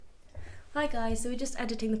Hi guys, so we're just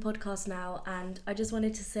editing the podcast now, and I just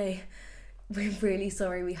wanted to say we're really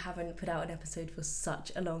sorry we haven't put out an episode for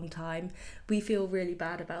such a long time. We feel really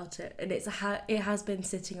bad about it, and it has been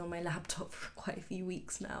sitting on my laptop for quite a few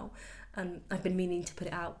weeks now, and I've been meaning to put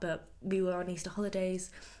it out, but we were on Easter holidays,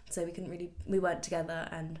 so we weren't together,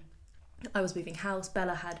 and I was moving house.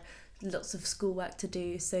 Bella had lots of schoolwork to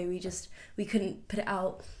do, so we couldn't put it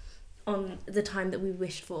out on the time that we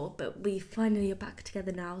wished for, but we finally are back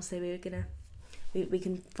together now, so we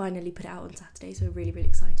can finally put it out on Saturday, so we're really, really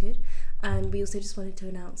excited. And we also just wanted to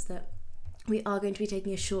announce that we are going to be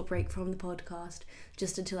taking a short break from the podcast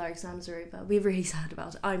just until our exams are over. We're really sad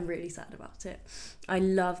about it. I'm really sad about it. I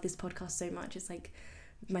love this podcast so much. It's like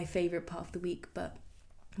my favourite part of the week, but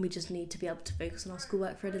we just need to be able to focus on our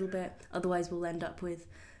schoolwork for a little bit. Otherwise we'll end up with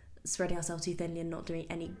spreading ourselves too thinly and not doing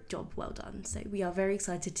any job well done. So we are very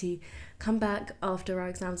excited to come back after our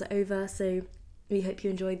exams are over, so we hope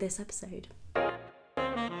you enjoyed this episode.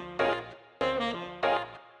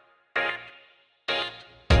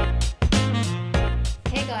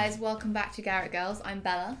 Hey guys, welcome back to Garrett Girls. I'm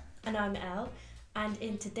Bella. And I'm Elle, and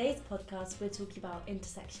in today's podcast we're talking about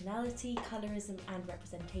intersectionality, colorism and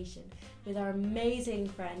representation with our amazing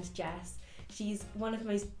friend Jess. She's one of the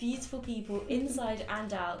most beautiful people inside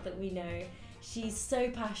and out that we know. She's so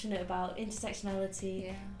passionate about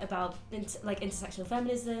intersectionality, about intersectional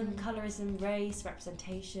feminism, colorism, race,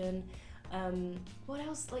 representation. What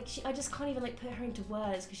else? I just can't even put her into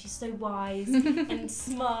words because she's so wise and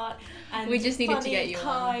smart and we just needed funny to get you and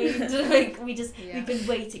kind. on. We've been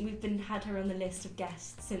waiting. Had her on the list of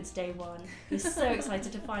guests since day one. We're so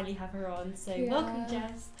excited to finally have her on. So welcome,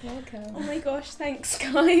 Jess. Welcome. Oh my gosh, thanks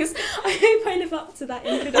guys. I hope I live up to that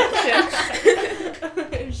introduction.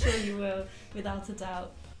 I'm sure you will, without a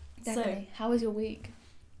doubt. Definitely. So, how was your week?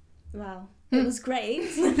 Well, it was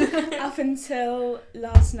great up until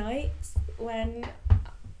last night when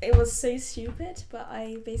it was so stupid, but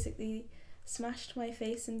I basically smashed my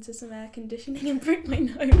face into some air conditioning and broke my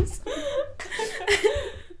nose.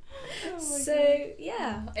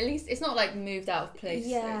 Yeah. At least it's not moved out of place.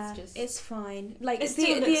 Yeah, so it's fine. It's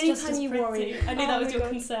the only time you worry. I knew that was your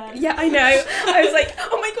concern. Yeah, I know. I was like,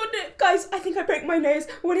 oh my god, no, guys, I think I broke my nose.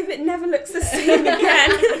 What if it never looks the same again?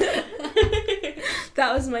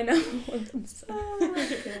 That was my number one concern. Oh my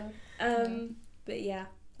god. But yeah,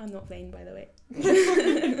 I'm not vain, by the way.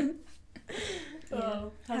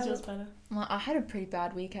 How's yours, Bella? Well, I had a pretty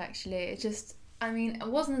bad week actually. It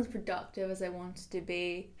wasn't as productive as I wanted to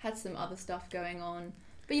be. Had some other stuff going on.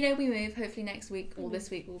 But we move. Hopefully next week or this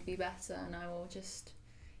week will be better, and I will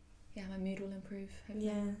my mood will improve. Hopefully.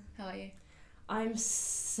 Yeah. How are you? I'm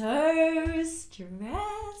so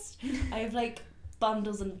stressed. I have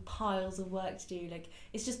bundles and piles of work to do.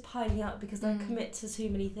 It's just piling up because I commit to too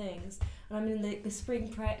many things. And I'm in the spring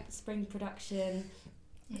production,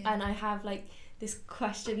 and I have this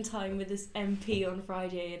question time with this MP on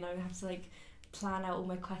Friday, and I have to plan out all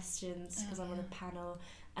my questions because I'm on a panel,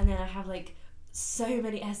 and then I have so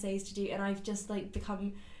many essays to do, and I've just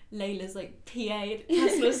become Layla's PA,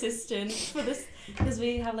 personal assistant for this, because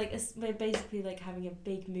we have we're basically having a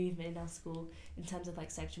big movement in our school in terms of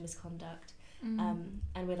sexual misconduct, and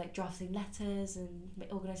we're drafting letters and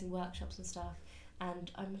organising workshops and stuff,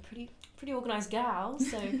 and I'm a pretty organised gal,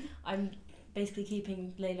 so I'm basically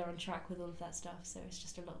keeping Layla on track with all of that stuff, so it's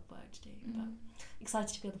just a lot of work to do, but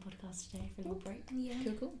excited to be on the podcast today for a little break. Yeah.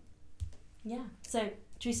 Cool. Yeah, so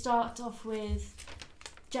should we start off with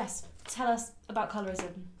Jess? Tell us about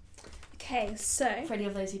colorism. Okay, so For any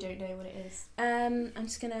of those who don't know what it is. I'm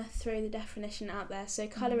just going to throw the definition out there. So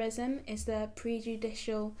colorism is the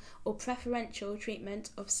prejudicial or preferential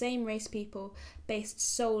treatment of same-race people based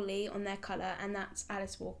solely on their colour, and that's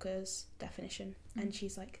Alice Walker's definition, and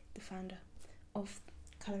she's the founder of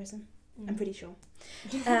colorism, I'm pretty sure.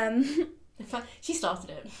 In fact, she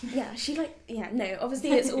started it. Yeah, no,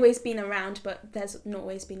 obviously it's always been around, but there's not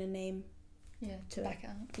always been a name to back it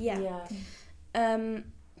up. Yeah.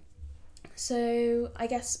 So I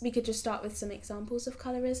guess we could just start with some examples of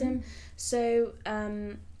colorism. So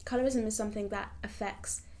colorism is something that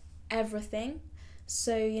affects everything.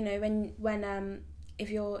 So when if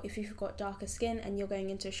you've got darker skin and you're going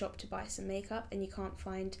into a shop to buy some makeup and you can't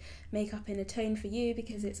find makeup in a tone for you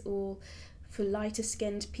because it's all for lighter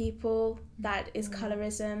skinned people, that is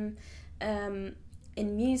colorism.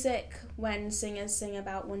 In music, when singers sing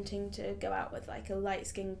about wanting to go out with a light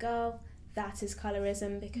skinned girl, that is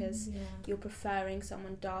colorism because you're preferring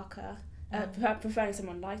someone darker, preferring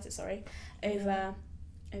someone lighter, over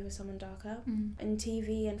someone darker. In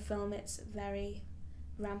TV and film, it's very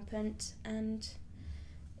rampant, and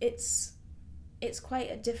it's it's quite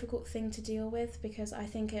a difficult thing to deal with, because I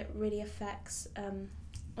think it really affects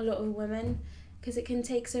a lot of women, because it can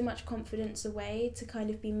take so much confidence away to kind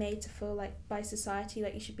of be made to feel like by society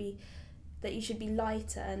like you should be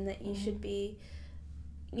lighter, and that you should be,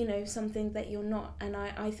 you know, something that you're not. And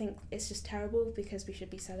I think it's just terrible, because we should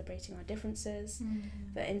be celebrating our differences,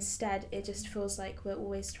 but instead it just feels like we're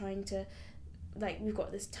always trying to, like, we've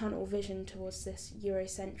got this tunnel vision towards this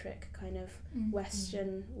Eurocentric kind of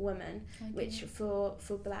Western woman, which for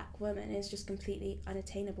black women is just completely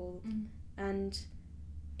unattainable. And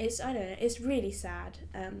it's, I don't know, it's really sad,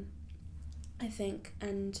 I think.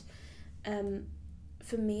 And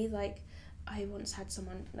for me, like, I once had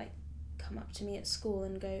someone like come up to me at school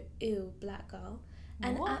and go, "Ew, black girl."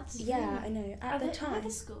 And I know, at the time. At the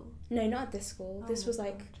school? No, not at this school. This was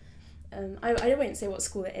like God. I won't say what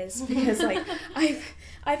school it is, because like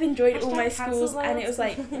I've enjoyed all my schools, and it was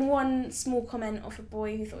like one small comment off a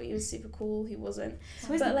boy who thought he was super cool, who wasn't.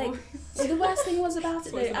 But like the worst thing was about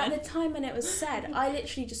it though, at the time when it was said, I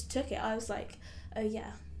literally just took it. I was like, oh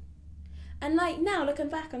yeah. And like now looking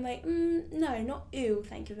back, I'm like, no, not ew,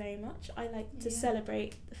 thank you very much. I like to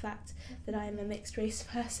celebrate the fact that I am a mixed race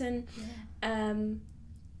person.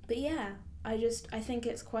 But yeah, I think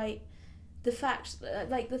it's quite, the fact,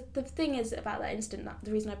 like the thing is about that incident, that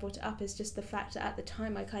the reason I brought it up is just the fact that at the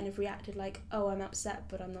time I kind of reacted like, oh, I'm upset,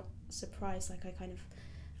 but I'm not surprised. Like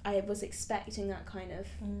I was expecting that kind of,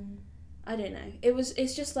 I don't know.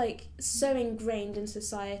 It's just like so ingrained in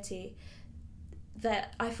society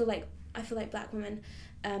that I feel like black women,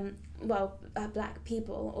 black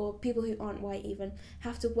people, or people who aren't white even,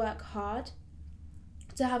 have to work hard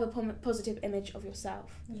to have a positive image of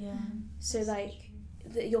yourself. Yeah. So like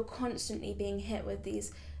you're constantly being hit with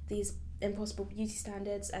these impossible beauty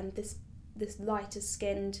standards, and this lighter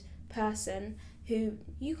skinned person who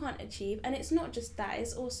you can't achieve. And it's not just that,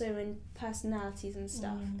 it's also in personalities and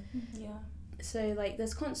stuff. Yeah. So like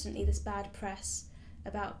there's constantly this bad press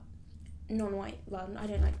about non-white, well, I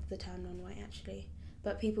don't like the term non-white actually,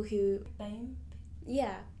 but people who BAME?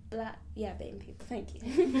 BAME people, thank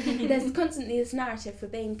you. There's constantly this narrative for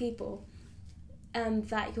BAME people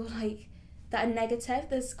that you're like, that are negative.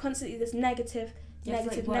 There's constantly this negative. Twice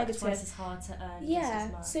as hard to earn. Yeah,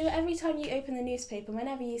 as much. so every time you open the newspaper,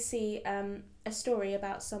 whenever you see a story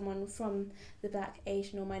about someone from the black,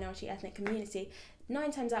 Asian or minority ethnic community,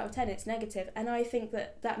 9 times out of 10 it's negative. And I think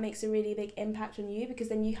that makes a really big impact on you, because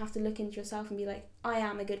then you have to look into yourself and be like, I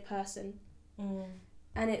am a good person.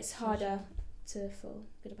 And it's harder to feel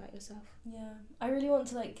good about yourself. Yeah, I really want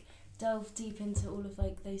to like delve deep into all of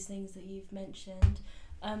like those things that you've mentioned.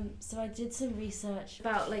 So I did some research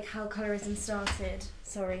about like how colorism started.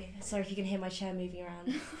 Sorry if you can hear my chair moving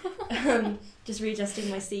around. Just readjusting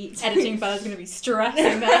my seat. Editing fella's gonna be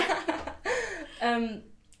stressing there.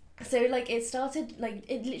 So like it started, like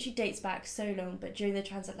it literally dates back so long, but during the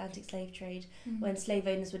transatlantic slave trade, when slave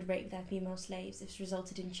owners would rape their female slaves, this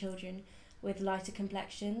resulted in children with lighter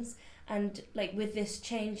complexions. And like with this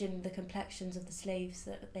change in the complexions of the slaves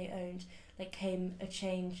that they owned, like came a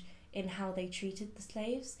change in how they treated the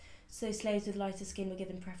slaves. So slaves with lighter skin were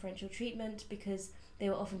given preferential treatment because they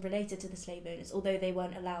were often related to the slave owners, although they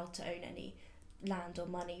weren't allowed to own any land or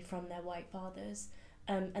money from their white fathers.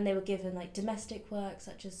 And they were given like domestic work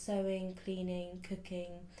such as sewing, cleaning,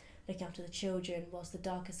 cooking, looking after the children, whilst the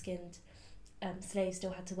darker skinned slaves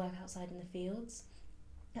still had to work outside in the fields.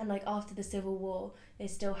 And like after the Civil War, they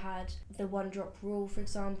still had the 1-drop rule, for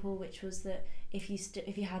example, which was that if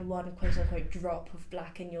you had one quote unquote drop of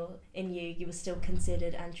black in you were still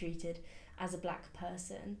considered and treated as a black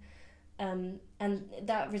person. And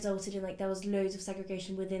that resulted in like there was loads of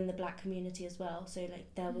segregation within the black community as well. So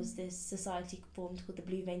like there was this society formed called the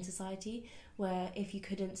Blue Vein Society, where if you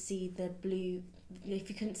couldn't see blue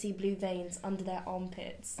veins under their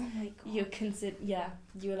armpits, oh my God,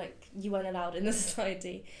 you weren't allowed in the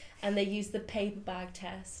society. And they used the paper bag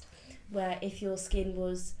test, where if your skin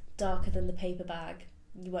was darker than the paper bag,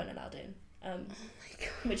 you weren't allowed in. Oh my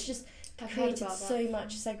God. Which just created so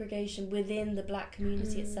much segregation within the black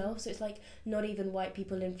community itself. So it's like not even white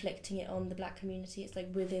people inflicting it on the black community, it's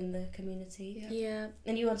like within the community. Yeah.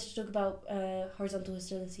 And you wanted to talk about horizontal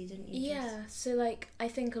hostility, didn't you? Yeah, so like I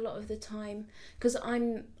think a lot of the time, because I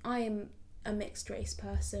am a mixed race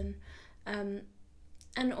person, and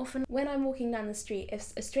often when I'm walking down the street,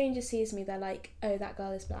 if a stranger sees me, they're like, oh, that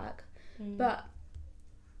girl is black. But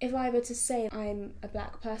if I were to say I'm a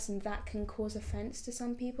black person, that can cause offence to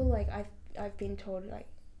some people. Like I've been told like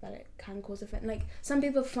that it can cause offence. Like some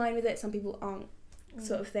people are fine with it, some people aren't,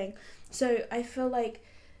 sort of thing. So I feel like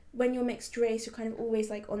when you're mixed race, you're kind of always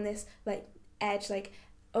like on this like edge, like,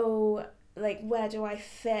 oh, like, where do I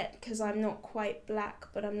fit? Because I'm not quite black,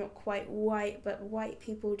 but I'm not quite white. But white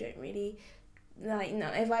people don't really, like, no.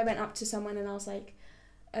 If I went up to someone and I was like,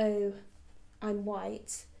 oh, I'm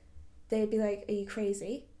white, they'd be like, are you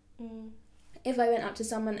crazy? If I went up to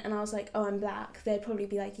someone and I was like, oh, I'm black, they'd probably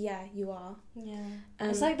be like, yeah, you are. Yeah.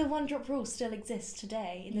 It's like the one drop rule still exists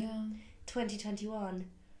today in 2021.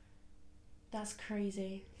 That's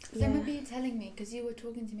crazy. I remember you telling me, because you were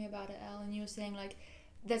talking to me about it, Elle, and you were saying, like,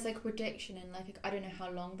 there's like a prediction in, like, I don't know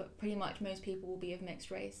how long, but pretty much most people will be of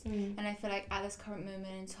mixed race. And I feel like at this current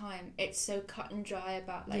moment in time, it's so cut and dry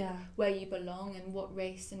about, like, where you belong and what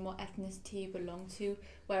race and what ethnicity you belong to,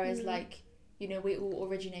 whereas like, you know, we all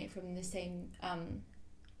originate from the same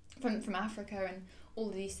from Africa and all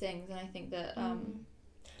of these things. And I think that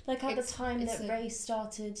like at the time that race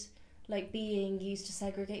started like being used to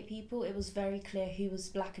segregate people, it was very clear who was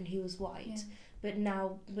black and who was white. But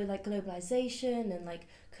now with like globalization and like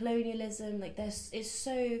colonialism, like it's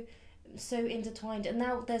so intertwined. And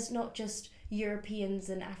now there's not just Europeans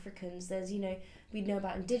and Africans. There's, you know, we know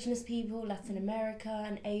about indigenous people, Latin America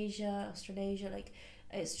and Asia, Australasia. Like,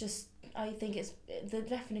 it's just, I think it's the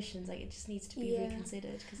definitions, like, it just needs to be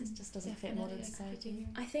reconsidered because it just doesn't fit modern society.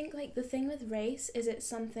 I think like the thing with race is it's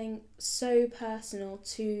something so personal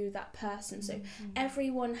to that person. So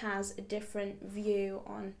everyone has a different view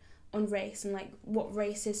on race and like what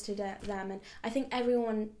race is to them, and I think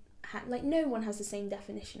everyone like no one has the same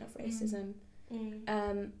definition of racism.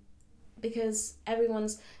 Because everyone,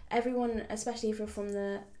 especially if you're from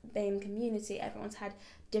the BAME community, everyone's had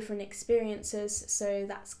different experiences, so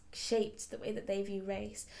that's shaped the way that they view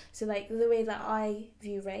race. So like the way that I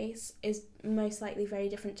view race is most likely very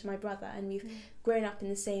different to my brother, and we've grown up in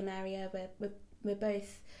the same area where we're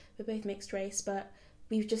both mixed race, but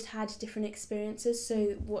we've just had different experiences.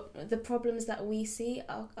 So what the problems that we see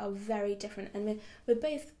are very different, and we're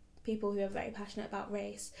both people who are very passionate about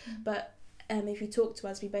race, but if you talk to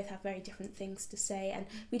us, we both have very different things to say, and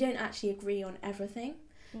we don't actually agree on everything.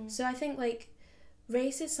 So I think like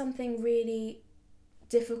race is something really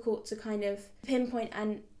difficult to kind of pinpoint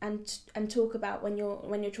and talk about when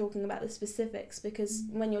you're talking about the specifics, because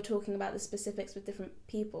when you're talking about the specifics with different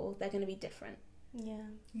people, they're going to be different. Yeah,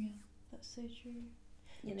 that's so true.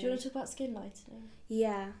 You know? Do you want to talk about skin lightening?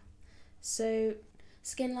 Yeah. So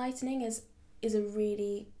skin lightening is a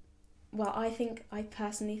really, well, I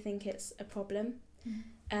personally think it's a problem,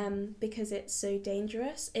 because it's so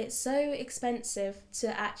dangerous. It's so expensive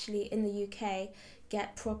to actually, in the UK,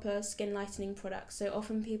 get proper skin lightening products. So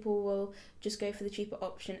often people will just go for the cheaper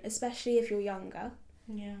option, especially if you're younger.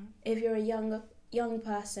 Yeah. If you're a young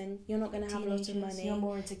person, you're not going to have a lot of money. You're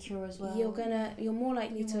more insecure as well. You're more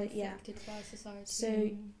likely to affected by society.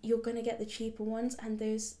 So you're going to get the cheaper ones, and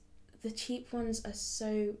the cheap ones are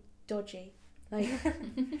so dodgy. Like,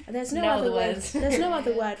 there's no other word. There's no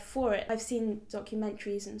other word for it. I've seen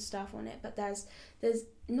documentaries and stuff on it, but there's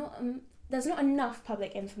not enough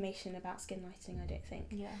public information about skin lightening, I don't think.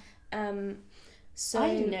 Yeah. So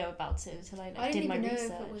I didn't know about it until I did my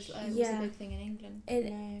research. If it was a big thing in England.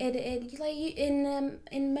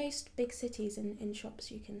 In most big cities, in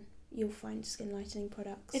shops, you'll find skin lightening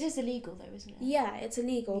products. It is illegal though, isn't it? Yeah, it's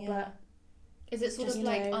illegal, but is it sort of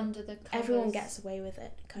like under the covers? Everyone gets away with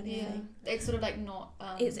it, kind of thing. It's sort of like not.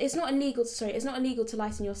 It's not illegal. It's not illegal to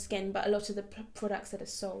lighten your skin, but a lot of the products that are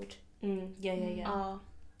sold are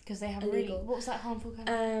because they have illegal. What was that harmful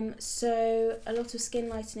chemical? So a lot of skin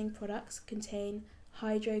lightening products contain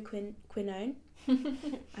hydroquinone.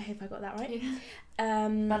 I hope I got that right. Yeah.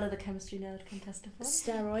 Bella, the chemistry nerd, can testify.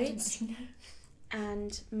 Steroids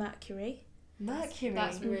and mercury. Mercury.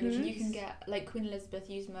 That's really you can get, like, Queen Elizabeth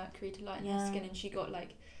used mercury to lighten her skin, and she got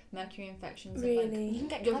like mercury infections. Really, and, like, you can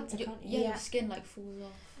get cancer, can't you? Your skin like falls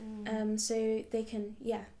off. So they can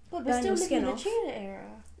Well, we're still living in the off. Tudor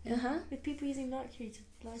era. With people using mercury to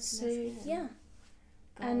lighten their skin. Yeah.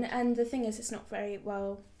 And the thing is, it's not very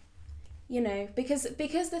well, you know, because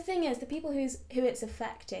the thing is, the people who it's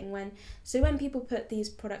affecting, when people put these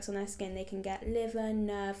products on their skin, they can get liver,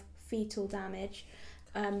 nerve, fetal damage.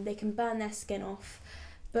 They can burn their skin off.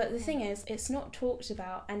 But the thing is, it's not talked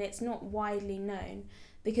about, and it's not widely known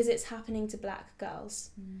because it's happening to black girls.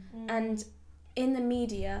 And in the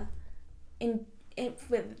media,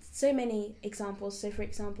 with so many examples. So for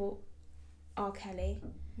example, R. Kelly,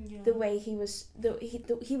 the way he was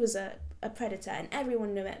a predator, and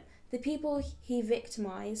everyone knew it. The people he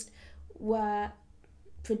victimized were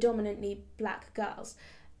predominantly black girls,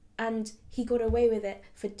 and he got away with it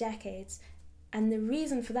for decades. And the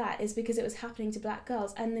reason for that is because it was happening to black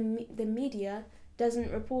girls, and the media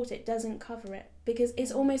doesn't report it, doesn't cover it, because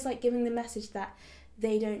it's almost like giving the message that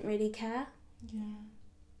they don't really care. Yeah,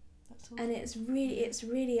 and it's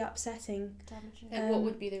really upsetting. damaging. Like, what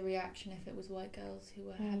would be the reaction if it was white girls who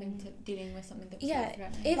were having to dealing with something that was Yeah,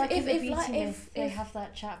 life-threatening? if Like in the if Beauty like Myth, if they have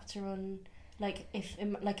that chapter on like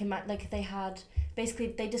if they had basically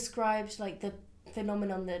they described like the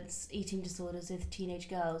phenomenon that's eating disorders with teenage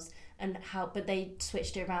girls and how, but they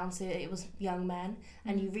switched it around so it was young men,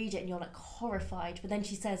 and you read it and you're like horrified, but then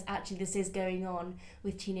she says actually this is going on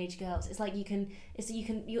with teenage girls. It's like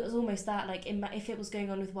it's almost that like if it was going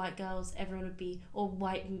on with white girls, everyone would be, or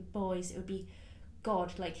white boys, it would be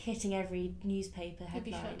God, like hitting every newspaper It'd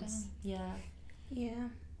be shut headlines. down. Yeah.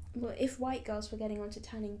 Well, if white girls were getting onto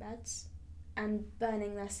tanning beds and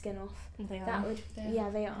burning their skin off, They are. that would They are. yeah,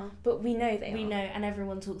 they are. But we know they are. We know, and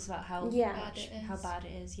everyone talks about how Yeah. Bad it is. how bad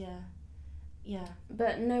it is. Yeah.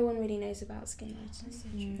 But no one really knows about skin lightening. That's so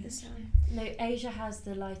Mm. true. It's, No, Asia has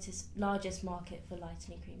the largest market for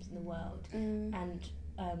lightening creams in the world, and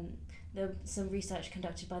some research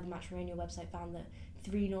conducted by the matrimonial website found that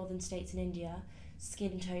 3 northern states in India,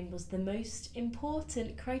 skin tone was the most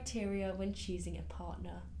important criteria when choosing a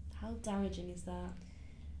partner. How damaging is that?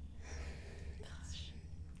 Gosh.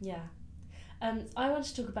 Yeah. I want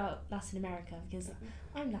to talk about Latin America because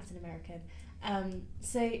I'm Latin American.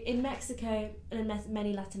 So in Mexico and in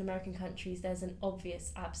many Latin American countries, there's an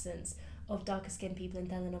obvious absence of darker skinned people in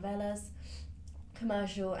telenovelas,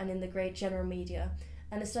 commercial, and in the great general media.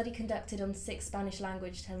 And a study conducted on 6 Spanish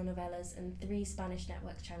language telenovelas and 3 Spanish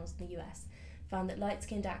network channels in the US found that light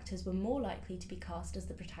skinned actors were more likely to be cast as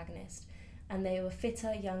the protagonist, and they were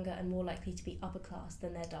fitter, younger, and more likely to be upper class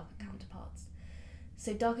than their darker counterparts.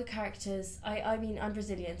 So darker characters, I mean, I'm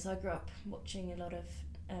Brazilian, so I grew up watching a lot of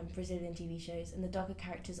Brazilian TV shows, and the darker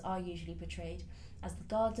characters are usually portrayed as the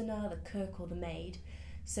gardener, the cook, or the maid.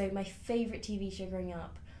 So my favourite TV show growing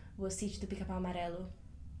up was Sítio do Pica-Pau Amarelo.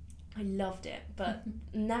 I loved it, but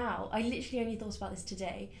now, I literally only thought about this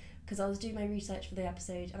today because I was doing my research for the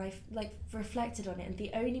episode and I reflected on it, and the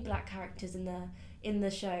only black characters in the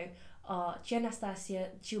show are Tia Anastasia,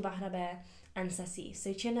 Tio Barnabé, and Saci.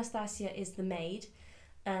 So Tia Anastasia is the maid,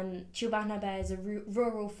 Tio Barnabé is a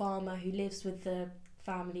rural farmer who lives with the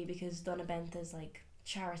family because Dona Benta's like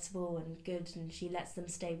charitable and good, and she lets him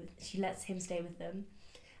stay with them.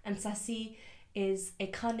 And Saci is a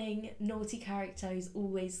cunning, naughty character who's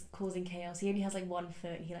always causing chaos. He only has like one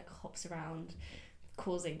foot and he like hops around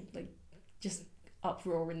causing like just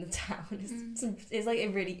uproar in the town. It's like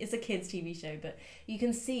it's a kids TV show, but you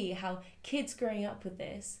can see how kids growing up with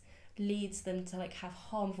this leads them to like have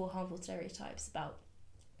harmful stereotypes about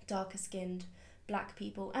darker skinned black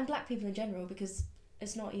people and black people in general, because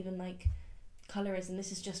it's not even like colorism,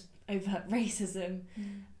 this is just overt racism.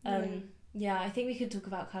 Yeah, I think we could talk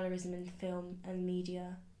about colorism in film and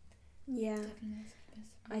media. Yeah. Definitely.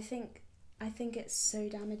 I think it's so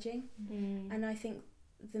damaging, and I think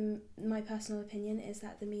my personal opinion is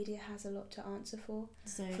that the media has a lot to answer for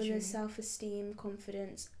True. the self-esteem,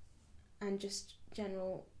 confidence, and just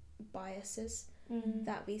general biases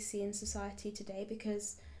that we see in society today,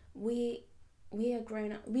 because we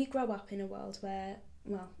grow up in a world where,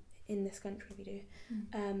 well, in this country we do,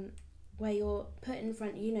 where you're put in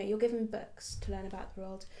front, you're given books to learn about the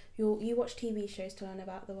world, you watch TV shows to learn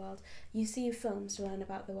about the world, you see films to learn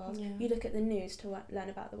about the world, you look at the news to learn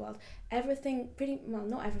about the world. Everything,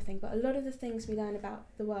 not everything, but a lot of the things we learn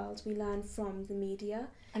about the world, we learn from the media.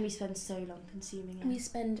 And we spend so long consuming it. We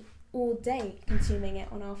spend all day consuming it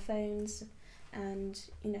on our phones, and,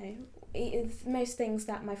 most things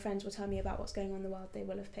that my friends will tell me about what's going on in the world, they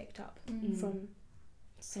will have picked up from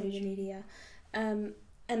the media.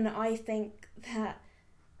 And I think that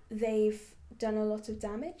they've done a lot of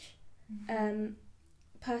damage.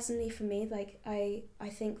 Personally, for me, like I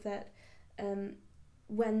think that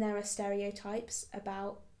when there are stereotypes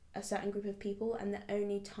about a certain group of people, and the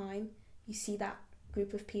only time you see that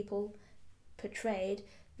group of people portrayed,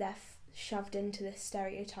 they're shoved into this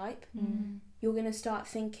stereotype, you're going to start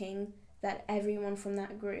thinking that everyone from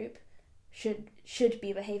that group should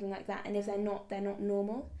be behaving like that, and if they're not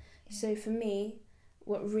normal. So for me,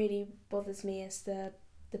 what really bothers me is the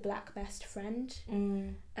black best friend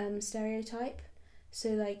stereotype. So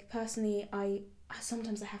like personally, I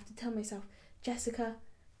sometimes have to tell myself, Jessica,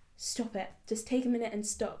 stop it, just take a minute and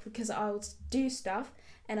stop, because I'll do stuff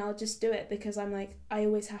and I'll just do it because I'm like, I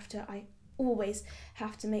always have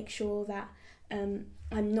to make sure that I'm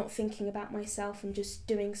not thinking about myself and just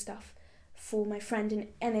doing stuff for my friend,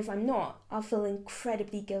 and if I'm not, I'll feel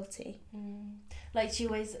incredibly guilty. Like she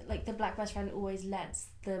always, like the black best friend always lets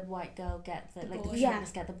the white girl get the boy.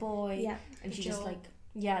 protagonist get the boy, and The she job. just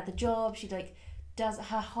like the job. She like does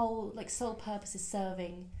her whole like sole purpose is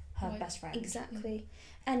serving her Right. best friend. Exactly.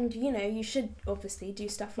 And, you know, you should obviously do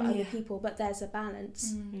stuff for other Yeah. people, but there's a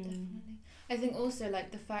balance. Definitely. I think also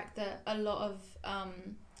like the fact that a lot of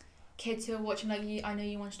kids who are watching, like I know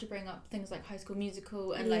you wanted to bring up things like High School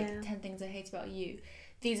Musical and like Yeah. 10 Things I Hate About You.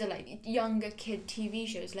 These are like younger kid TV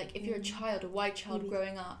shows. Like if you're a child, a white child Maybe.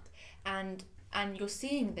 growing up, and you're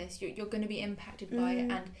seeing this, you're going to be impacted by it.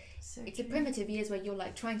 And So it's a primitive years where you're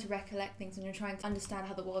like trying to recollect things and you're trying to understand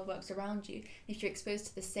how the world works around you. If you're exposed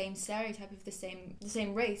to the same stereotype of the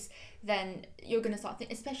same race, then you're going to start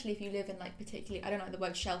thinking, especially if you live in like particularly, I don't like the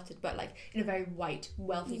word sheltered, but like in a very white,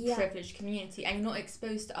 wealthy, Yeah. privileged community, and you're not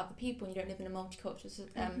exposed to other people and you don't live in a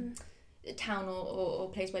multicultural town or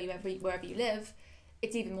place wherever you live,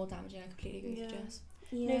 it's even more damaging. I completely agree with Yeah. Jess.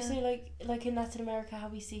 Yeah. No, so like in Latin America, how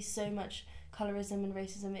we see so much colorism and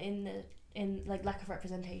racism in like lack of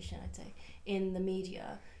representation, I'd say, in the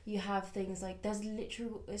media. You have things like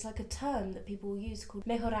it's like a term that people use called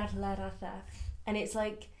mejorar la raza, and it's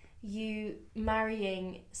like you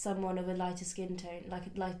marrying someone of a lighter skin tone, like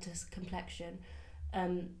a lighter complexion,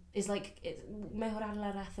 is like mejorar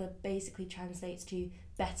la raza basically translates to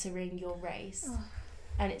bettering your race.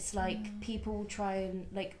 And it's like people try and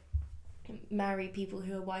like marry people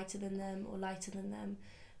who are whiter than them or lighter than them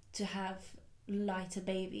to have lighter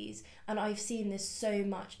babies. And I've seen this so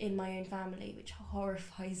much in my own family, which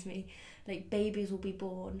horrifies me. Like babies will be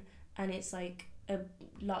born and it's like a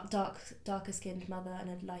darker skinned mother and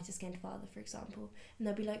a lighter skinned father, for example, and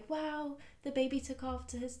they'll be like, wow, the baby took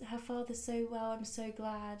after her father so well, I'm so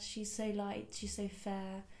glad, she's so light, she's so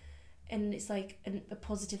fair. And it's like a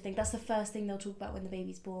positive thing. That's the first thing they'll talk about when the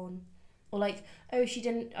baby's born. Or like, oh,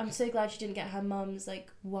 I'm so glad she didn't get her mum's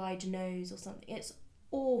like wide nose or something. It's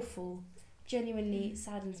awful. Genuinely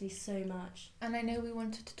saddens me so much. And I know we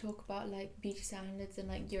wanted to talk about like beauty standards and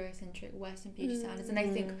like Eurocentric Western beauty standards, and I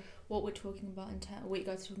think what we're talking about what you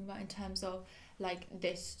guys are talking about in terms of like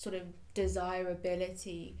this sort of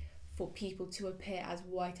desirability for people to appear as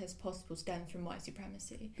white as possible stems from white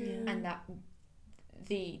supremacy, and that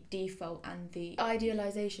the default and the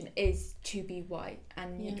idealization is to be white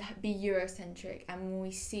and be Eurocentric. And when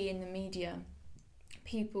we see in the media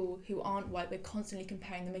people who aren't white, we're constantly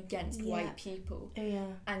comparing them against white people,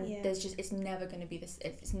 and there's just, it's never going to be this,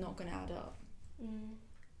 it's not going to add up.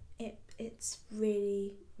 It's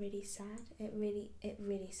really, really sad. It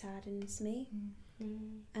really saddens me.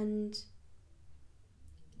 And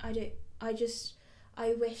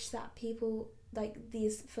I wish that people like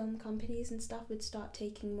these film companies and stuff would start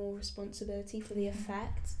taking more responsibility for the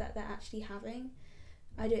effects that they're actually having.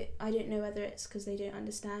 I don't know whether it's because they don't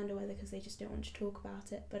understand or whether because they just don't want to talk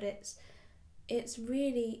about it, but it's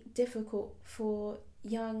really difficult for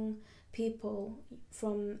young people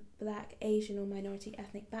from Black, Asian or minority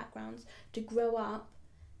ethnic backgrounds to grow up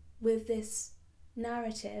with this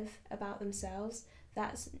narrative about themselves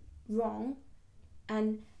that's wrong,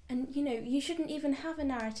 and you know, you shouldn't even have a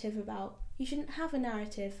narrative about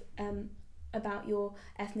your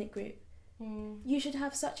ethnic group. You should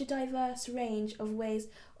have such a diverse range of ways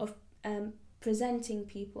of presenting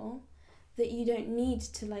people that you don't need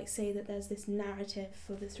to like say that there's this narrative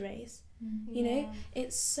for this race. You know,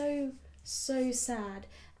 it's so sad.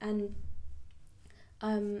 And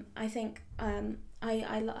I think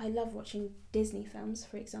I love watching Disney films,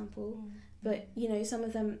 for example, but you know, some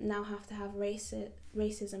of them now have to have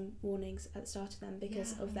racism warnings at the start of them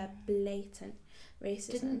because of their blatant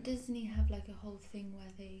racism. Didn't Disney have like a whole thing where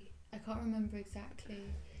I can't remember exactly,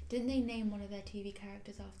 didn't they name one of their TV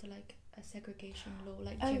characters after like a segregation law,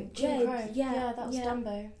 like Jim Crow? Yeah, that was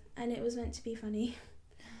Dumbo. And it was meant to be funny.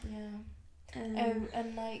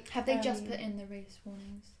 And like, have they just put in the race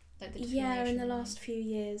warnings, like the discrimination in the warnings? last few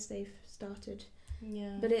years they've started.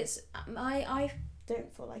 But it's I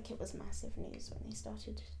don't feel like it was massive news when they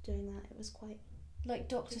started doing that. It was quite like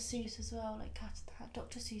Dr. Seuss as well. Like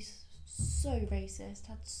Dr. Seuss, so racist,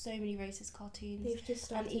 had so many racist cartoons. They've just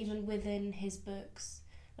started. And even within his books,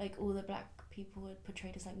 like all the black people were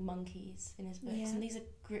portrayed as like monkeys in his books, and these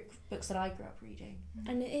are books that I grew up reading.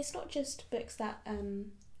 And it's not just books that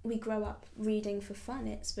we grow up reading for fun,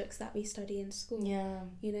 it's books that we study in school.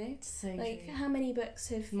 You know? It's so like true. how many books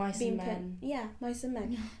have Mice been and put Men. Mice and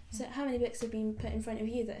Men. So how many books have been put in front of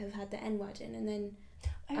you that have had the N-word in, and then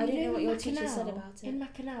Oh, I don't you know what in your teacher said Mackinac- about it. In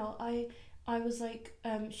Mackinac, I was like,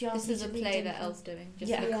 she asked This me is to a read play him that from- Elle's doing,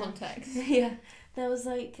 just for context. There was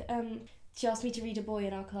like, she asked me to read a boy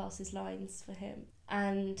in our class's lines for him,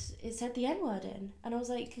 and it said the N-word in, and I was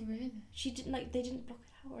like, Really? she didn't like, they didn't block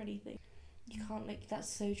it out or anything. You can't, like, that's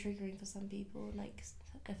so triggering for some people, like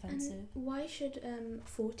offensive. And why should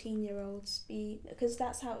 14-year-olds be? Because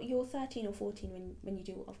that's how you're 13 or 14 when you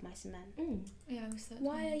do Of Mice and Men. Yeah, I was 13.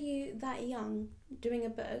 Why are you that young doing a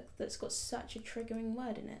book that's got such a triggering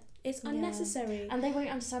word in it? It's Yeah. unnecessary. And they won't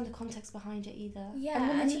understand the context behind it either. Yeah, And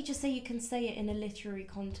when and- the teachers say you can say it in a literary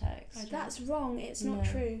context. That's wrong. It's not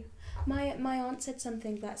No. true. My aunt said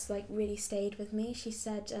something that's like really stayed with me. She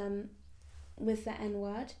said, with the N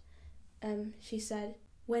word, she said,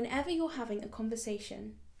 whenever you're having a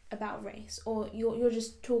conversation about race, or you're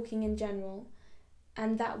just talking in general,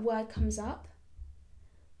 and that word comes up,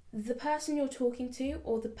 the person you're talking to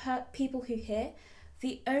or the people who hear,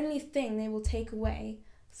 the only thing they will take away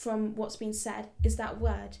from what's been said is that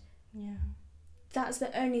word. Yeah. That's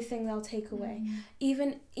the only thing they'll take away.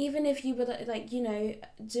 Mm. Even if you were like, you know,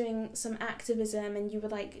 doing some activism and you were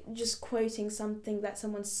like just quoting something that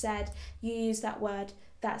someone said, you use that word,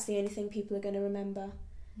 that's the only thing people are going to remember.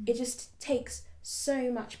 It just takes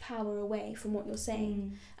so much power away from what you're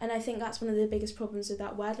saying. And I think that's one of the biggest problems with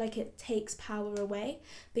that word. Like, it takes power away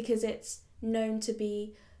because it's known to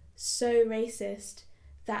be so racist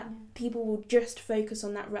that people will just focus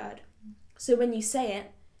on that word. So when you say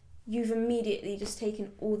it, you've immediately just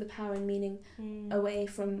taken all the power and meaning away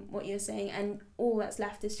from what you're saying, and all that's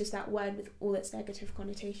left is just that word with all its negative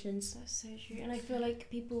connotations. That's so true. And I feel like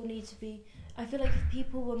people need to be... I feel like if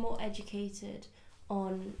people were more educated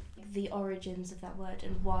on the origins of that word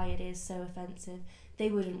and why it is so offensive, they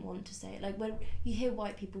wouldn't want to say it. Like, when you hear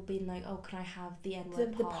white people being like, oh, can I have the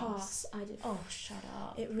N-word The pass? pass, I did. Oh, shut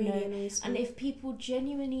up. It really annoys me. And if people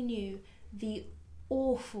genuinely knew the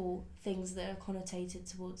awful things that are connotated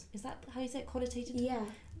towards... Is that how you say it? Connotated? Yeah.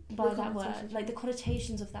 By The that word. connotations. Like, the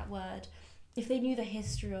connotations of that word. If they knew the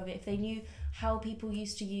history of it, if they knew how people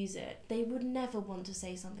used to use it, they would never want to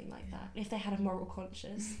say something like that if they had a moral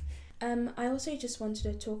conscience. I also just wanted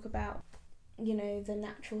to talk about, you know, the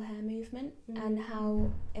natural hair movement and how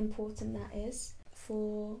important that is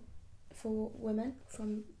for women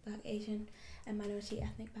from Black, Asian and minority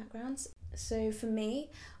ethnic backgrounds. So for me,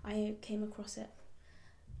 I came across it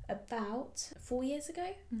about 4 years ago,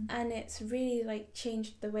 and it's really like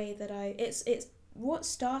changed the way that it's what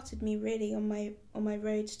started me really on my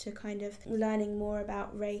road to kind of learning more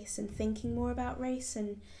about race and thinking more about race,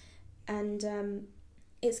 and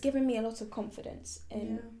it's given me a lot of confidence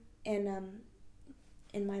in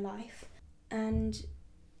my life. And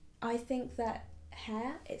I think that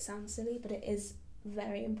hair, it sounds silly, but it is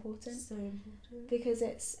very important. So important. Because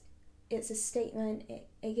it's a statement,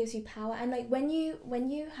 it gives you power, and like when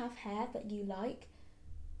you have hair that you like,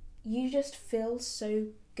 you just feel so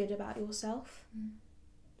good about yourself.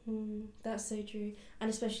 That's so true. And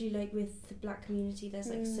especially like with the Black community, there's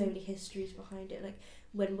like so many histories behind it. Like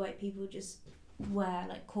when white people just wear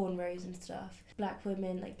like cornrows and stuff, Black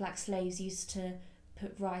women, like Black slaves, used to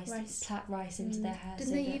put plait rice into their hair. Didn't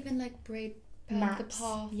so they that even like braid maps, the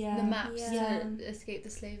path, yeah. the maps Yeah. to escape the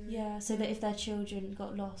slavery? Yeah, so that if their children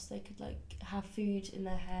got lost, they could like have food in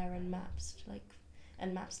their hair and maps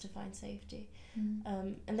to find safety.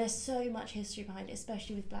 And there's so much history behind it,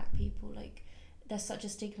 especially with Black people. Like, there's such a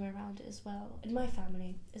stigma around it as well. In my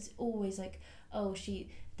family, it's always like, oh, she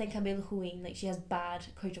like she has bad,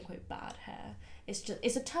 quote unquote, bad hair.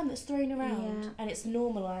 It's a term that's thrown around and it's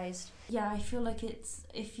normalised. Yeah, I feel like it's,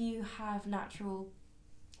 if you have natural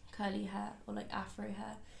curly hair or like afro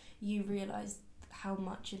hair, you realise how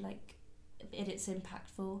much it's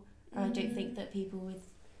impactful. And I don't think that people with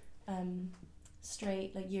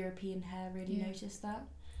straight like European hair really notice that.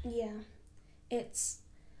 Yeah,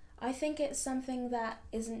 I think it's something that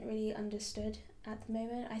isn't really understood at the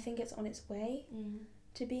moment. I think it's on its way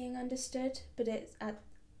to being understood, but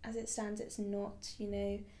as it stands, it's not, you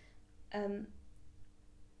know.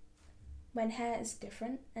 When hair is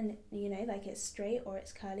different and, you know, like it's straight or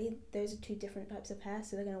it's curly, those are two different types of hair,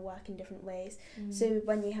 so they're going to work in different ways. So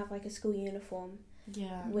when you have like a school uniform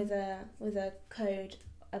with a code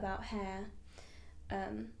about hair,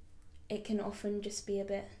 it can often just be a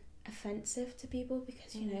bit offensive to people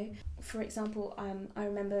because, you know, for example, I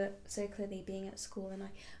remember so clearly being at school and I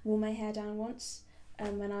wore my hair down once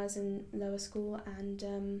when I was in lower school, and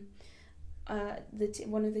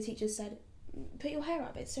one of the teachers said, put your hair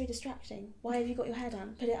up, it's so distracting. Why have you got your hair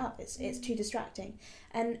down? Put it up, it's too distracting.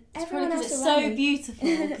 And it's everyone else it's around so me, beautiful,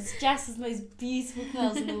 because Jess has the most beautiful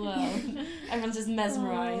curls in the world. Everyone's just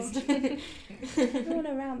mesmerised. everyone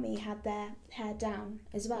around me had their hair down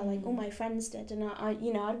as well, like all my friends did, and I'd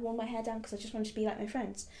worn my hair down because I just wanted to be like my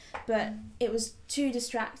friends, but it was too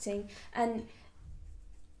distracting. And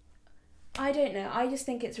I don't know, I just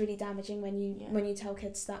think it's really damaging when you tell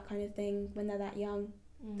kids that kind of thing when they're that young,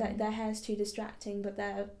 that their hair's too distracting, but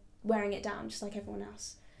they're wearing it down just like everyone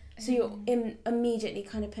else. So you're immediately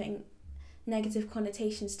kind of putting negative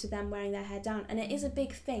connotations to them wearing their hair down, and it is a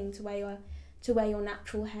big thing to wear your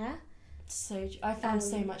natural hair. So I found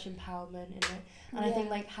so much empowerment in it, and I think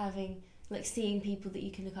like having like seeing people that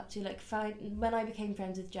you can look up to, like when I became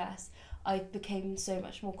friends with Jess, I became so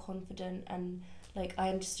much more confident, and like I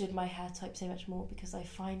understood my hair type so much more because I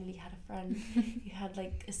finally had a friend who had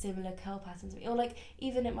like a similar curl pattern to me. Or like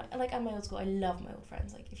even at my old school, I love my old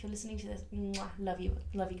friends. Like if you're listening to this, mwah, love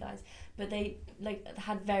you guys. But they like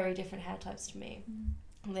had very different hair types to me.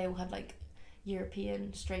 They all had like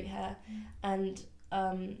European straight hair, and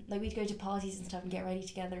like we'd go to parties and stuff and get ready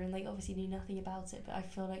together, and like obviously knew nothing about it. But I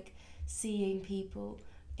feel like seeing people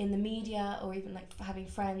in the media, or even like having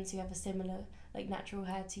friends who have a similar like natural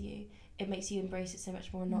hair to you, it makes you embrace it so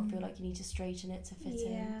much more and not feel like you need to straighten it to fit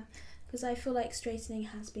in. Yeah, because I feel like straightening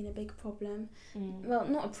has been a big problem. Well,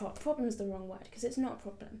 not a problem is the wrong word, because it's not a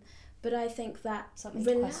problem, but I think that Something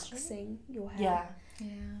relaxing your hair, Yeah.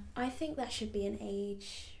 I think that should be an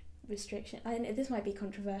age restriction. This might be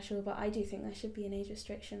controversial, but I do think there should be an age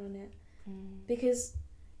restriction on it, because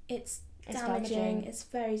it's damaging. It's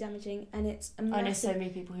very damaging, and it's a massive, I know so many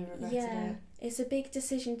people who regretted it. It's a big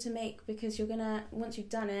decision to make, because you're gonna, once you've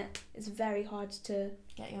done it, it's very hard to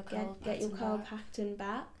Get your curl pattern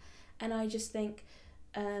back. And I just think,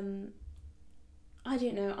 I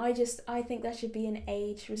don't know, I think there should be an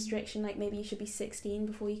age restriction, like maybe you should be 16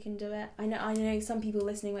 before you can do it. I know some people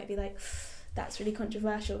listening might be like, that's really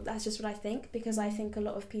controversial. That's just what I think, because I think a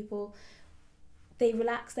lot of people, they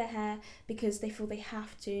relax their hair because they feel they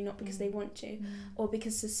have to, not because they want to, or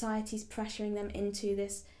because society's pressuring them into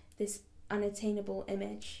this unattainable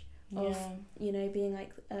image of, you know, being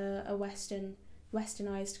like a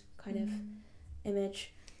westernized kind of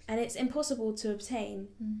image, and it's impossible to obtain.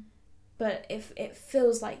 But if it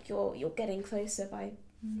feels like you're getting closer by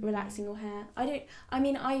relaxing your hair,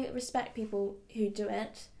 I respect people who do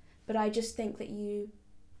it, but I just think that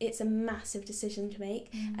it's a massive decision to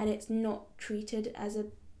make, and it's not treated as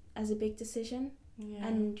a big decision.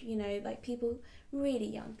 And you know, like really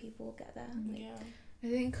young people get there. I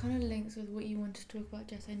think it kind of links with what you wanted to talk about,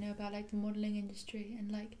 Jess. I know about like the modelling industry,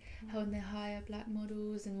 and like how when they hire black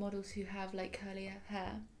models and models who have like curly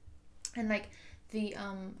hair, and like the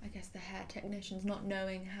I guess the hair technicians not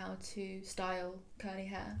knowing how to style curly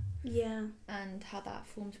hair, and how that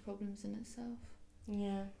forms problems in itself.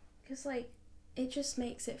 Because like it just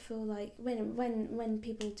makes it feel like when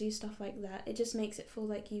people do stuff like that, it just makes it feel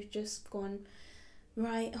like you've just gone,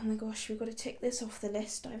 right, oh my gosh, we've got to tick this off the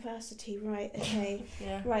list, diversity, right, okay,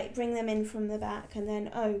 right, bring them in from the back, and then,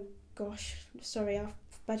 oh gosh, sorry, our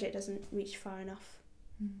budget doesn't reach far enough.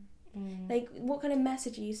 Like, what kind of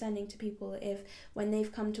message are you sending to people if when they've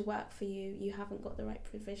come to work for you, you haven't got the right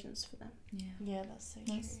provisions for them? That's so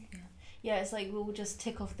true. It's like we'll just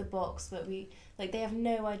tick off the box, but they have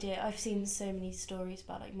no idea. I've seen so many stories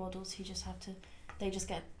about like models who just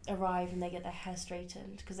arrive and they get their hair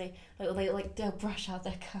straightened because they'll brush out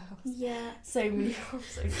their curls. So many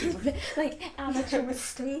like amateur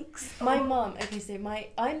mistakes. My mum,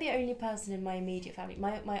 I'm the only person in my immediate family.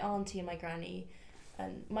 My auntie and my granny,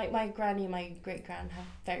 and my granny and my great gran have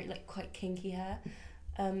very like quite kinky hair.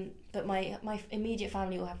 But my immediate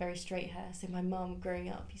family all have very straight hair. So my mum growing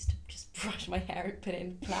up used to just brush my hair and put it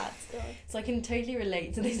in plaits. So I can totally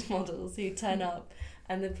relate to these models who turn up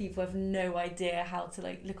and the people have no idea how to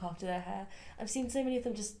like look after their hair. I've seen so many of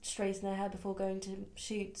them just straighten their hair before going to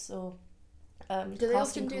shoots or do they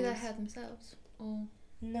often do their hair themselves? Or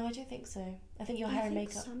no, I don't think so. I think your hair and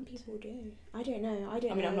makeup. Some people do. I don't know.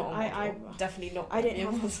 I'm not. I'm definitely not. I don't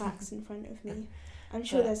have the facts in front of me. I'm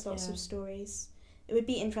sure there's lots of stories. It would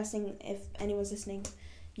be interesting if anyone's listening.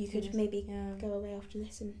 You could maybe go away after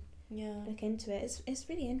this and look into it. It's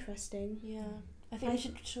really interesting. I think we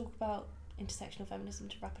should talk about intersectional feminism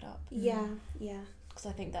to wrap it up. Because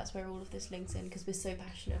I think that's where all of this links in, because we're so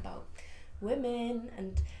passionate about women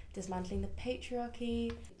and dismantling the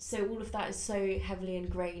patriarchy. So all of that is so heavily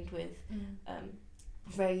ingrained with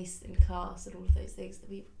race and class and all of those things that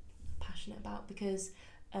we're passionate about, because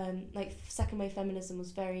like second wave feminism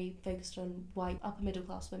was very focused on white upper middle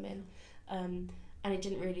class women, and it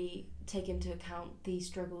didn't really take into account the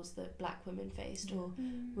struggles that black women faced, or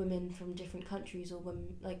women from different countries, or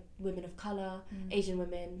women of colour, Asian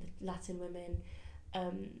women, Latin women,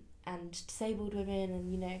 and disabled women, and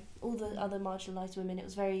you know, all the other marginalised women. It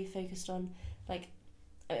was very focused on, like,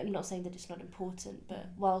 I'm not saying that it's not important, but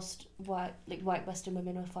whilst white Western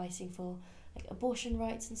women were fighting for like abortion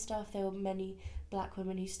rights and stuff, there were many black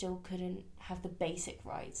women who still couldn't have the basic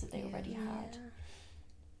rights that they already had.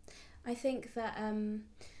 I think that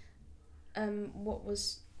what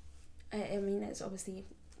was I mean, it's obviously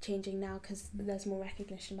changing now because there's more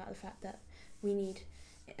recognition about the fact that we need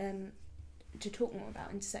to talk more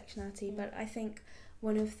about intersectionality. But I think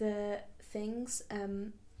one of the things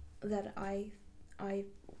that I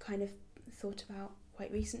kind of thought about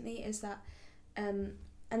quite recently is that, and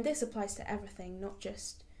this applies to everything, not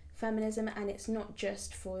just feminism, and it's not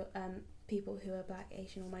just for people who are Black,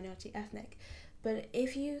 Asian or minority ethnic, but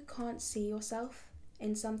if you can't see yourself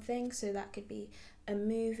in something, so that could be a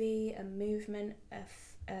movie, a movement,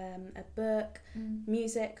 a book,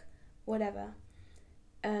 music, whatever,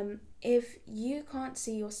 if you can't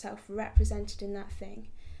see yourself represented in that thing,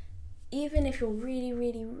 even if you're really,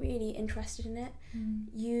 really, really interested in it,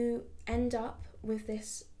 you end up with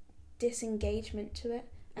this disengagement to it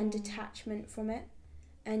and detachment from it,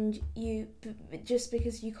 and you just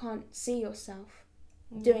because you can't see yourself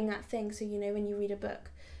doing that thing. So, you know, when you read a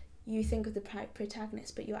book, you think of the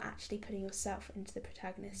protagonist, but you're actually putting yourself into the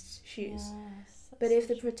protagonist's shoes. Yes, but if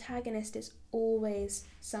the protagonist is always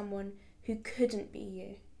someone who couldn't be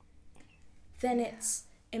you, then it's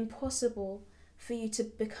impossible for you to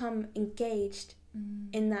become engaged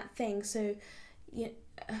in that thing. So, you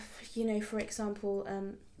know, for example,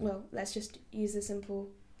 well, let's just use the simple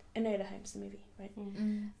Enola Holmes, the movie, right?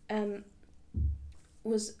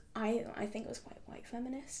 Was I think it was quite white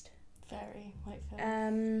feminist. Very white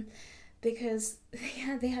feminist. Because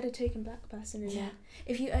they had a token Black person in there.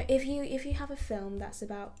 If you have a film that's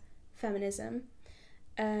about feminism,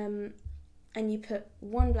 and you put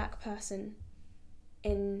one Black person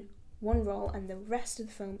in one role and the rest of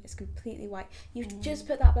the film is completely white, you've just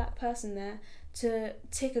put that Black person there to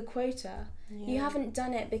tick a quota. You haven't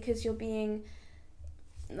done it because you're being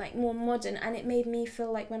like more modern, and it made me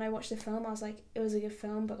feel like when I watched the film, I was like, it was a good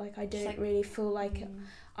film, but like I don't really feel like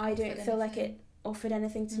I don't feel like it offered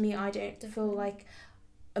anything to me. I don't feel like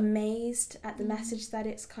amazed at the message that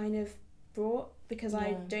it's kind of brought, because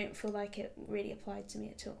I don't feel like it really applied to me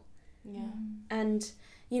at all. And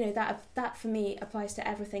you know, that for me applies to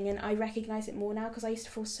everything, and I recognise it more now, because I used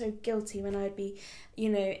to feel so guilty when I'd be, you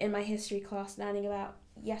know, in my history class learning about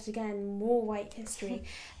yet again more white history,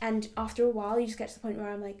 and after a while you just get to the point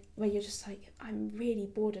where you're just like, I'm really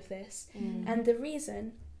bored of this, and the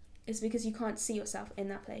reason is because you can't see yourself in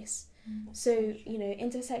that place. So, you know,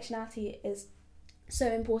 intersectionality is so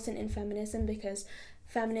important in feminism, because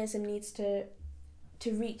feminism needs to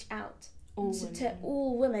reach out to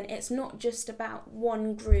all women. It's not just about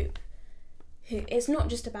one group. It's not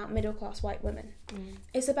just about middle class white women.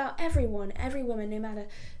 It's about everyone, every woman, no matter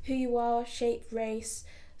who you are, shape, race,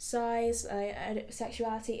 size,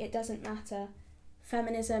 sexuality. It doesn't matter.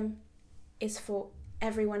 Feminism is for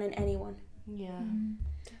everyone and anyone.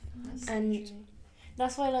 That's and so true.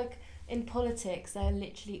 That's why, like, in politics, they're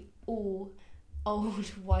literally all old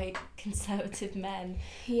white conservative men,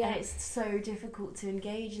 and it's so difficult to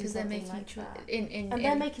engage in something like that.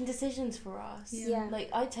 They're making decisions for us. Like,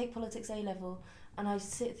 I take politics A level, and I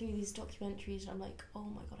sit through these documentaries, and I'm like, oh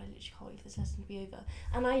my god, I literally can't wait for this lesson to be over.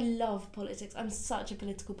 And I love politics. I'm such a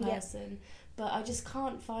political person, but I just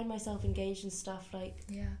can't find myself engaged in stuff like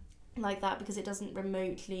that, because it doesn't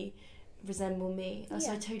remotely resemble me.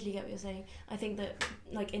 So I totally get what you're saying. I think that,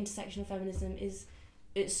 like, intersectional feminism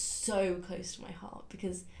it's so close to my heart,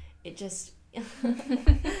 because it just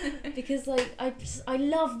because like I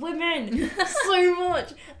love women so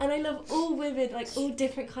much, and I love all women, like all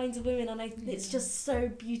different kinds of women, and it's just so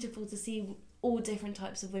beautiful to see all different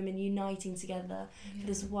types of women uniting together for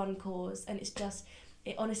this one cause, and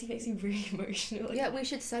it honestly makes me really emotional. Yeah, we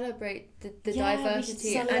should celebrate the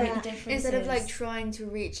diversity, and instead of like trying to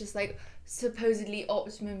reach this like supposedly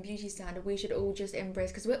optimum beauty standard, we should all just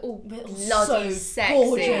embrace, because we're all bloody so sexy.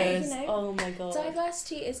 Gorgeous. You know, oh my god.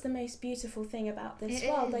 Diversity is the most beautiful thing about this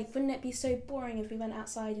world. Like, wouldn't it be so boring if we went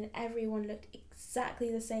outside and everyone looked exactly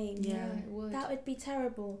the same? Yeah, it would. That would be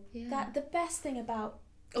terrible. Yeah. The best thing about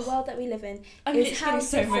the world that we live in is how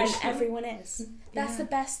different everyone is. That's the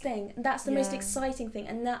best thing. That's the most exciting thing,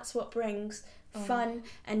 and that's what brings fun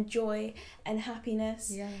and joy and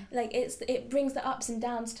happiness. Like, it brings the ups and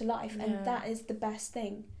downs to life, and that is the best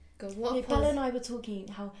thing. God, Bella and I were talking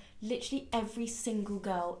how literally every single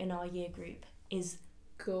girl in our year group is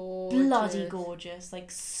gorgeous. Bloody gorgeous, like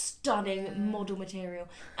stunning model material,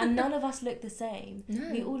 and none of us look the same.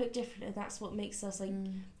 We all look different, and that's what makes us like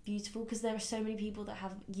beautiful, because there are so many people that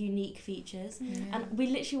have unique features, and we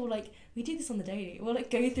literally all like, we do this on the daily, we'll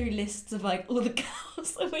like go through lists of like all the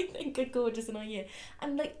girls that we think are gorgeous in our year,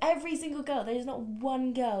 and like every single girl, there is not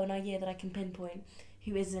one girl in our year that I can pinpoint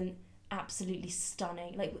who isn't absolutely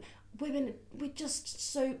stunning. Like, women, we're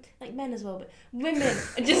just so, like men as well, but women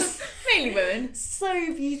are just Mainly women.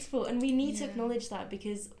 so beautiful, and we need to Yeah. acknowledge that,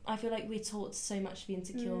 because I feel like we're taught so much to be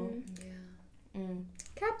insecure. Yeah.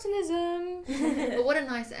 Capitalism. But what a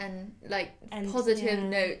nice positive yeah.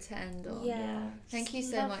 note to end on. Yeah. Thank you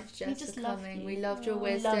Just so love- much, we Jess, just for love coming. you. We loved your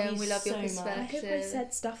We wisdom. love you We love your so much. I perspective. hope I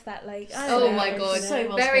said stuff that I Oh don't my know, god, So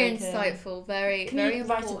well very spoken. insightful, very Can very you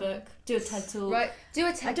write a important. book, do a TED talk? Right, do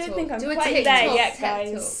a TED I don't talk. think I'm do a quite TikTok there yet, TED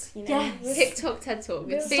guys. You know. Yes. TikTok TED talk.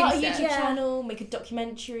 We'll It's Start a baby YouTube steps. Yeah. channel, make a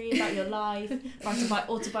documentary about your life, write a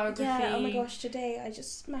autobiography. Yeah, oh my gosh, today I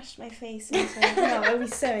just smashed my face into it. Wow, it'll be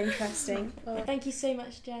so interesting. Oh, Thank you so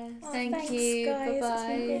much, Jess. Thank thanks, you. guys.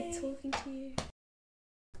 Bye-bye. It's been great talking to you.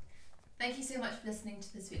 Thank you so much for listening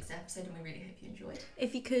to this week's episode, and we really hope you enjoyed.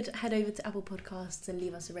 If you could head over to Apple Podcasts and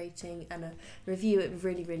leave us a rating and a review, it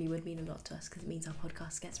really, really would mean a lot to us, because it means our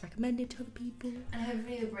podcast gets recommended to other people. And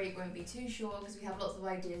hopefully the break won't be too short, because we have lots of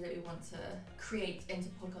ideas that we want to create into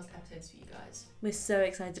podcast episodes for you guys. We're so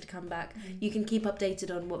excited to come back. You can keep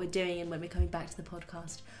updated on what we're doing and when we're coming back to the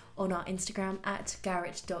podcast on our Instagram at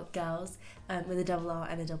garrett.girls with a double R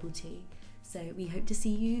and a double T. So we hope to see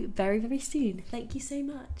you very, very soon. Thank you so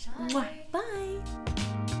much. Bye. Mwah.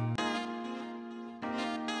 Bye.